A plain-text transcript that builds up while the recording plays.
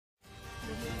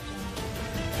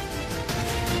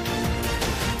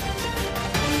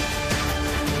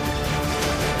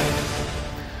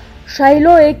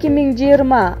ШАЙЛОО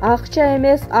 2020 акча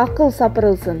эмес акыл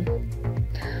сапырылсын.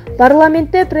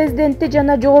 Парламентте президенти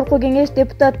жана жогорку кеңеш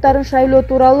депутаттарын шайлоо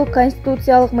тууралуу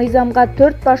конституциялык мыйзамга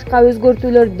 4 башка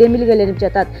өзгөртүүлөр демилгеленип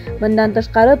жатат. Мындан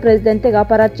тышкары президенттик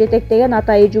аппарат жетектеген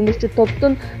атайы жумушчу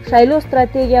топтун шайлоо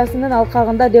стратегиясынын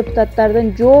алкагында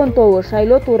депутаттардын жоон тобу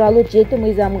шайлоо тууралуу 7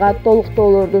 мыйзамга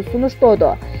толуктоолорду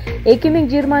сунуштоодо.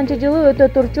 2020 жылы өтө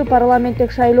турчу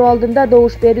парламенттик шайлоо алдында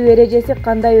добуш берүү эрежеси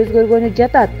кандай өзгөргөнү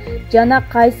жатат жана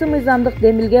кайсы мыйзамдык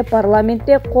демилге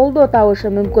парламентте колдоо табышы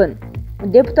мүмкүн.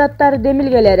 Депутаттар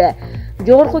демилгелери: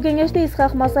 Жогорку кеңеште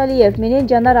Исхак Масалиев менен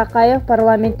Жанар Акаев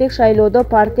парламенттик шайлоодо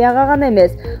партияга гана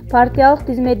эмес, партиялык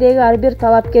тизмедеги ар бир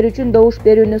талапкер үчүн добуш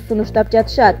берүүнү сунуштап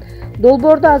жатышат.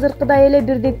 Долбоордо азыркыдай эле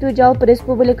бирдиктүү жалпы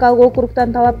республикалык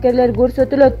округтан талапкерлер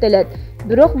көрсөтүлөт делет.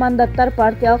 Бирок мандаттар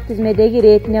партиялык тизмедеги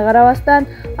иретине карабастан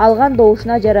алган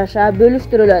добушуна жараша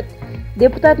бөлүштүрүлөт.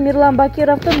 Депутат Мирлан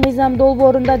Бакировдун мыйзам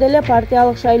долбоорунда деле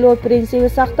партиялык шайлоо принциби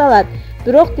сакталат.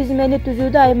 Бирок тизмени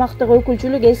түзүүдө аймактык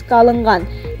өкүлчүлүк эске алынган.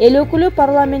 Эл өкүлү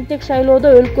парламенттик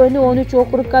шайлоодо өлкөнү 13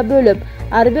 округга бөлүп,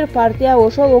 ар бир партия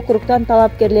ошол округтан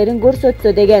талапкерлерин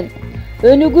көрсөтсө деген.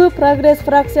 Өнүгүү Прогресс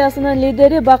фракциясынын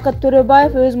лидери Бакыт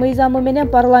Төрөбаев өз мыйзамы менен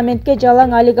парламентке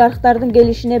жалаң олигархтардын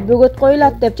келишине бөгөт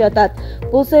коюлат деп жатат.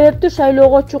 Бул себептүү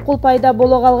шайлоого чукул пайда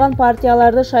боло калган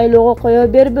партияларды шайлоого кое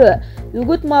бербөө,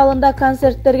 үгүт маалында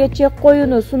концерттерге чек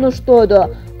коюуну сунуштоодо.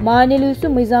 Маанилүүсү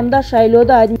мыйзамда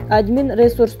шайлоодо админ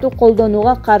ресурсту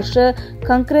колдонууга каршы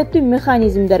конкреттүү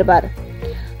механизмдер бар.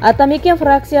 Атамекен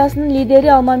фракциясынын лидери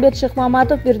Алмамбет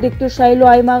Шыкмаматов бирдиктүү шайлоо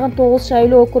аймагын 9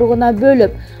 шайлоо округуна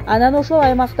бөлүп, анан ошол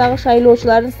аймактагы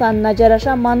шайлоочулардын санына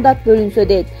жараша мандат бөлүнсө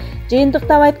дейт.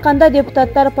 Жыйынтыктап айтканда,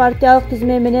 депутаттар партиялык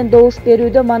тизме менен добуш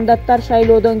берүүдө мандаттар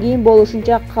шайлоодон кийин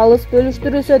болушунча калыс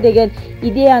бөлүштүрүлсө деген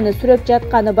идеяны сүрөп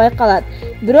жатканы байкалат.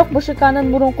 Бирок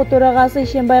БШКнын мурунку төрагасы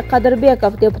Ишенбай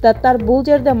Кадырбеков депутаттар бул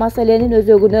жерде маселенин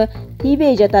өзөгүнө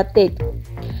тийбей жатат дейт.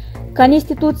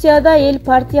 Конституцияда эл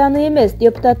партияны эмес,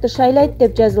 депутатты шайлайт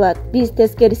деп жазылат. Биз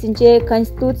тескерисинче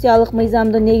конституциялык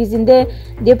мыйзамдын негизинде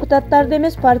депутаттарды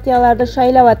эмес, партияларды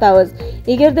шайлап атабыз.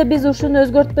 Эгерде биз ушуну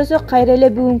өзгөртпөсөк, кайра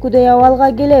эле бүгүнкүдөй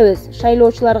абалга келебиз.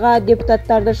 Шайлоочуларга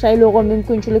депутаттарды шайлоого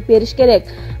мүмкүнчүлүк бериш керек.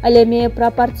 Ал эми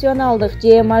пропорционалдык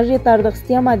же мажоритардык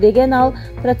система деген ал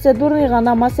процедурный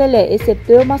гана маселе,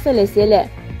 эсептөө маселеси эле.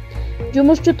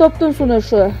 Жумушчу топтун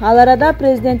сунушу. Ал арада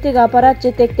президенттик аппарат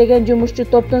жетектеген жумушчу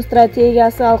топтун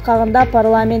стратегиясы алкагында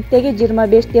парламенттеги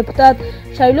 25 депутат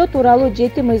шайлоо тууралуу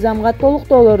 7 мыйзамга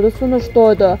толуктоолорду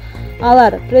сунуштоодо.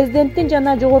 Алар президенттин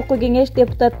жана жогорку кеңеш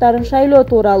депутаттарын шайлоо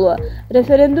тууралуу,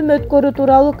 референдум өткөрүү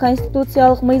тууралуу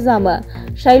конституциялык мыйзамы,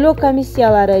 шайлоо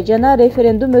комиссиялары жана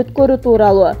референдум өткөрүү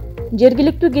тууралуу,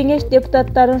 жергиликтүү кеңеш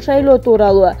депутаттарын шайлоо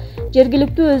тууралуу,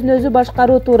 жергиликтүү өзүн өзү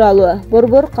башкаруу тууралуу,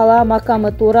 Борбор кала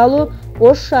макамы тууралуу,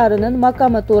 Ош шаарынын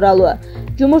макамы тууралуу.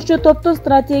 Жумушчу топтун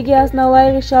стратегиясына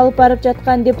ылайык иш алып барып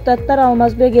жаткан депутаттар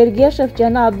Алмазбек Эргешев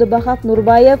жана Абдыбахап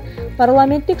Нурбаев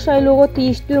парламенттик шайлоого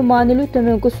тийиштүү маанилүү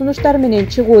төмөнкү сунуштар менен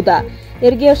чыгууда.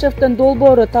 Эргешевдин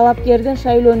долбоору талапкердин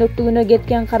шайлоо өнөктүгүнө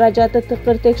кеткен каражаты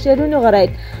тыкыр текшерүүнү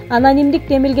карайт. Анонимдик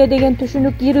демилге деген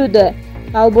түшүнүк кирүүдө.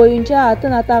 Ал боюнча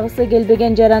атын атагысы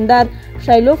келбеген жарандар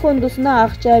шайлоо фондусуна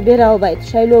акча бере албайт.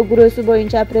 Шайлоо күрөөсү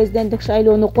боюнча президенттик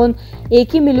шайлоонукун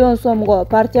 2 миллион сомго,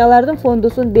 партиялардын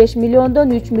фондусун 5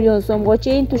 миллиондон 3 миллион сомго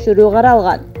чейин түшүрүү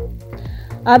каралган.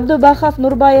 Абдыбахав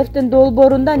Нурбаевдин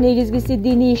долбоорунда негизгиси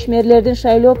диний ишмерлердин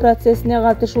шайлоо процессине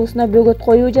катышуусуна бөгөт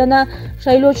коюу жана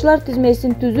шайлоочулар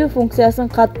тизмесин түзүү функциясын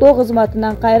каттоо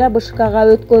кызматынан кайра БШКга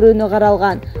өткөрүүнү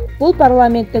каралган. Бул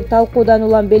парламенттик талкуудан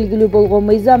улам белгилүү болгон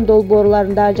мыйзам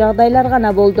долбоорларында жагдайлар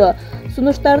гана болду.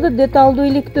 Сунуштарды деталдуу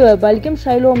иликтөө, балким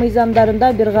шайлоо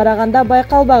мыйзамдарында бир караганда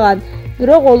байкалбаган,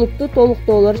 бирок олуттуу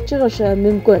толуктоолор чыгышы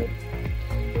мүмкүн.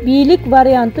 Бийлик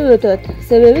варианты өтөт.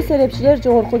 Себеби серепчилер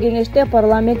жогорку кеңеште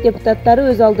парламент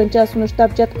депутаттары өз алдынча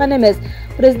сунуштап жаткан эмес,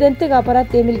 президенттик аппарат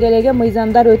демилгелеген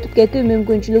мыйзамдар өтүп кетүү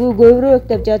мүмкүнчүлүгү көбүрөөк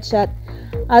деп жатышат.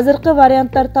 Азыркы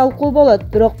варианттар талкуу болот,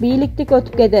 бирок бийликтик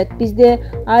өтүп кетет. Бизде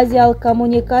азиялык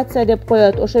коммуникация деп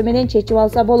коет, ошо менен чечип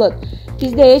алса болот.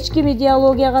 Бизде эч ким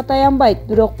идеологияга таянбайт,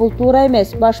 бирок бул туура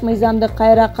эмес. Баш мыйзамды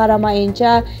кайра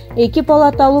карамайынча, 2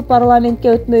 палаталуу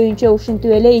парламентке өтмөйүнчө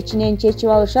ушинтип эле ичинен чечип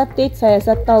алышат, дейт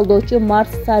саясат талдоочу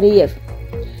Марс Сариев.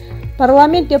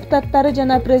 Парламент депутаттары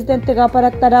жана президенттик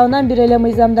аппарат тарабынан бир эле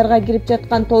мыйзамдарга кирип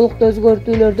жаткан толуктуу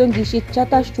өзгөртүүлөрдөн киши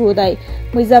чаташчуудай.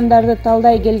 Мыйзамдарды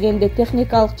талдай келгенде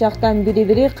техникалык жактан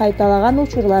бири-бири кайталаган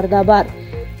учурлар да бар.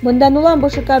 Мындан улам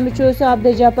БШК мүчөсү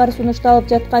Абдыжапар сунушталып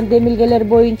жаткан демилгелер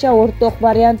боюнча орток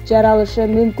вариант жаралышы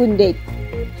мүмкүн дейт.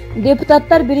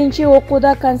 Депутаттар биринчи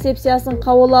окууда концепциясын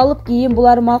кабыл алып, кийин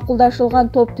булар макулдашылган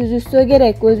топ түзүшсө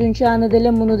керек. Өзүнчө аны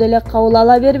деле муну деле кабыл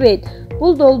ала бербейт.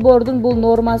 Бул долбоордун бул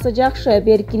нормасы жакшы,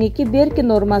 беркиники берки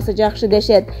нормасы жакшы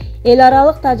дешет. Эл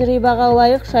аралык тажрыйбага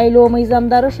ылайык шайлоо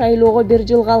мыйзамдары шайлоого 1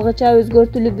 жылга алгыча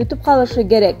өзгөртүлүп бүтүп калышы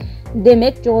керек.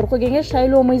 Демек, жогорку кеңеш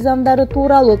шайлоо мыйзамдары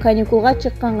тууралуу каникулга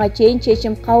чыкканга чейин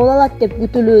чечим кабыл алат деп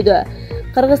күтүлүүдө.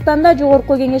 Кыргызстанда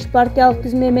жогорку кеңеш партиялык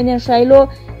тизме менен шайлоо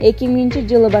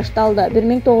 2000-жылы башталды.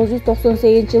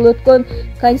 1998-жылы өткөн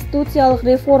конституциялык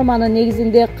реформанын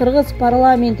негизинде кыргыз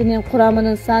парламентинин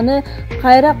курамынын саны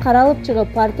кайра каралып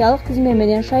чыгып, партиялык тизме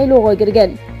менен шайлоого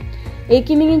кирген.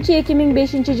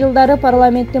 2000-2005 жылдары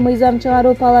парламентте мыйзам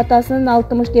чыгаруу палатасынын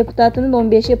 60 депутатынын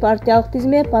 15 партиялык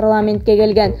тизме парламентке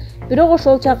келген. Бирок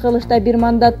ошол чакырылышта бир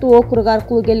мандаттуу округ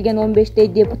аркылуу келген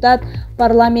 15 депутат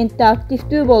парламентте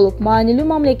активдүү болуп, маанилүү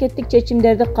мамлекеттик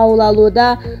чечимдерди кабыл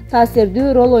алууда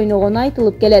таасирдүү роль ойногону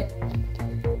айтылып келет.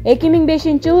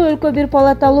 2005-жылы өлкө бир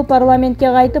палаталуу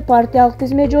парламентке кайтып, партиялык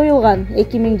тизме жоюлган.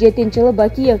 2007-жылы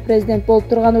Бакиев президент болуп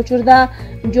турган учурда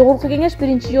жогорку кеңеш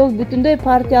биринчи жолу бүтүндөй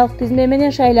партиялык тизме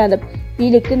менен шайланып,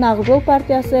 бийликтин Ак Жол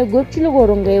партиясы көпчүлүк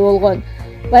орунга ээ болгон.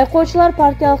 Байкоочулар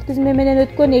партиялык тизме менен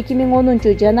өткөн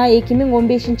 2010 жана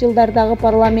 2015 жылдардагы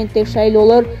парламенттик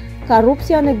шайлоолор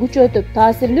коррупцияны күчөтүп,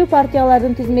 таасирлүү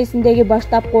партиялардын тизмесиндеги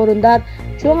баштапкы орундар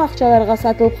чоң акчаларга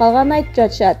сатылып калганын айтып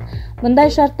жатышат.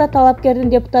 Мындай шартта талапкердин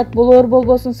депутат болоор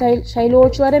болбосун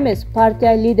шайлоочулар эмес,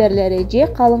 партия лидерлери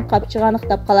же калың капчык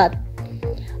аныктап калат.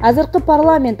 Азыркы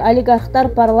парламент олигархтар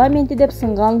парламенти деп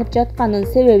сынга алынып жатканын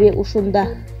себеби ушунда.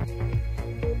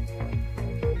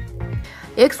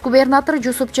 Экс-губернатор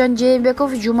Жусупжан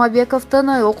Жээнбеков Жумабековдун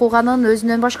окуганын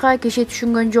өзүнөн башка киши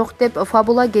түшүнгөн жок деп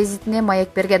Фабула гезитине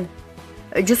маек берген.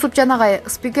 Жусупжан агай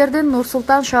спикердин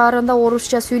Нур-Султан шаарында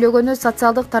орусча сүйлөгөнү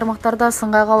социалдык тармактарда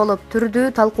сынга кабылып,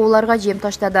 түрдүү талкууларга жем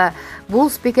таштады. Бул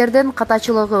спикердин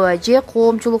катачылыгыбы же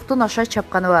коомчулуктун аша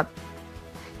чапканыбы?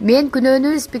 Мен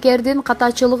күнөөнү спикердин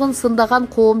катачылыгын сындаган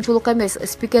коомчулук эмес,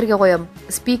 спикерге коем.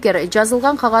 Спикер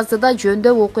жазылган кагазды да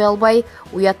жөндөп окуй албай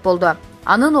уят болду.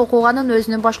 Анын окуганын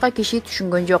өзүнөн башка киши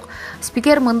түшүнгөн жок.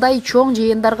 Спикер мындай чоң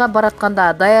жыйындарга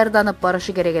баратканда даярданып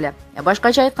барышы керек эле.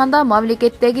 Башкача айтканда,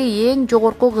 мамлекеттеги эң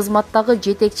жогорку кызматтагы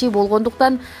жетекчи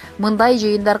болгондуктан мындай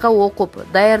жыйындарга окуп,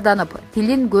 даярданып,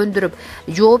 тилин көндүрүп,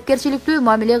 жоопкерчиликтүү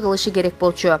мамиле кылышы керек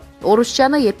болчу.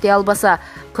 Орусчаны эптей албаса,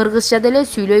 кыргызча деле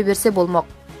сүйлөй берсе болмок.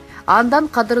 Андан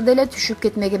кадыр деле түшүп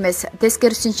кетмек эмес.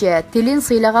 Тескерисинче, тилин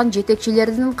сыйлаган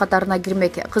жетекчилердин катарына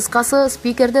кирмек. Кыскасы,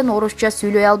 спикердин орусча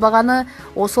сүйлөй албаганы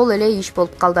осол эле иш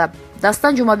болуп калды.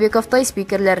 Дастан Жумабековдой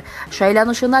спикерлер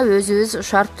шайланышына өзүбүз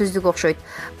шарт түздүк окшойт.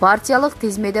 Партиялык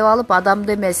тизме деп алып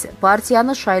адамды эмес,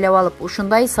 партияны шайлап алып,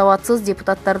 ушундай сабатсыз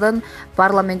депутаттардын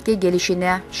парламентке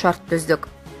келишине шарт түздүк.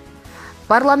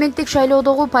 Парламенттик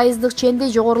шайлоодогу пайыздык ченди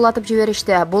жогорулатып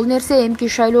жиберишти. Бул нерсе эмки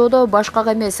шайлоодо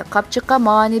башкага эмес, капчыкка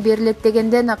маани берилет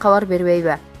дегенден кабар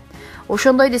бербейби?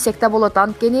 Ошондой десек да болот,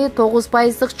 анткени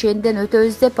 9% ченден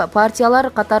өтөбүз деп партиялар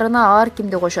катарына ар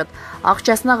кимди кошот.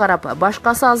 Акчасына карап,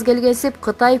 башкасы аз келгенсип,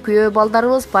 Кытай күйөө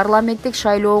балдарыбыз парламенттик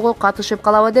шайлоого катышып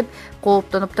калабы деп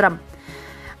кооптонуп турам.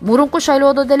 Мурунку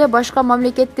шайлоодо деле башка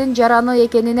мамлекеттин жараны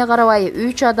экенине карабай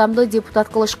 3 адамды депутат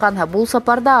кылышкан. Бул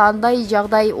сапарда андай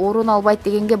жагдай орун албайт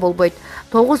дегенге болбойт.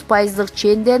 9%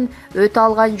 ченден өтө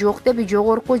алган жок деп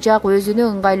жогорку жак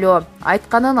өзүнө ыңгайлоо,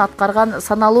 айтканын аткарган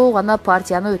саналуу гана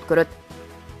партияны өткөрөт.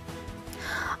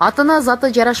 Атына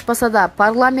заты жарашпаса да,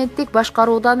 парламенттик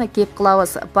башкаруудан кеп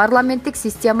кылабыз. Парламенттик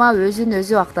система өзүн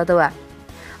өзү актадыбы?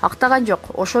 Актаган жок.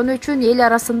 Ошону үчүн эл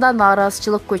арасында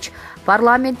нааразычылык көч.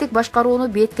 Парламенттик башкарууну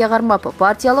бетке кармап,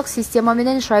 партиялык система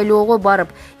менен шайлоого барып,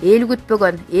 эл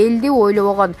күтпөгөн, элди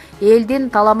ойлобогон, элдин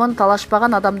таламын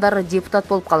талашпаган адамдар депутат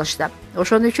болуп калышты.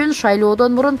 Ошону үчүн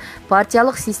шайлоодон мурун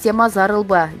партиялык система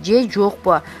зарылбы же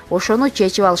жокпу, ошону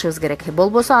чечип алышыбыз керек.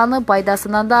 Болбосо аны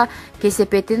пайдасынан да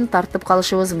кесепетин тартып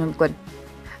калышыбыз мүмкүн.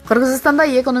 Кыргызстанда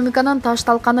экономиканын таш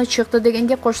талканы чыкты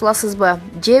дегенге кошуласызбы?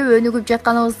 Же өнүгүп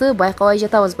жатканыбызды байкабай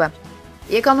жатабызбы?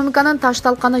 Экономиканын таш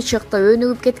талканы чыкты,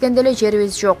 өнүгүп кеткен деле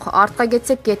жерибиз жок. Артка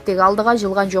кетсек кеттик, алдыга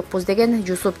жылган жокпуз деген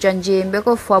Жусупжан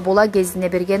Жээнбеков Фабула гезитине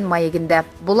берген маегинде.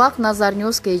 Булак Назар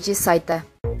Ньюс KG сайты.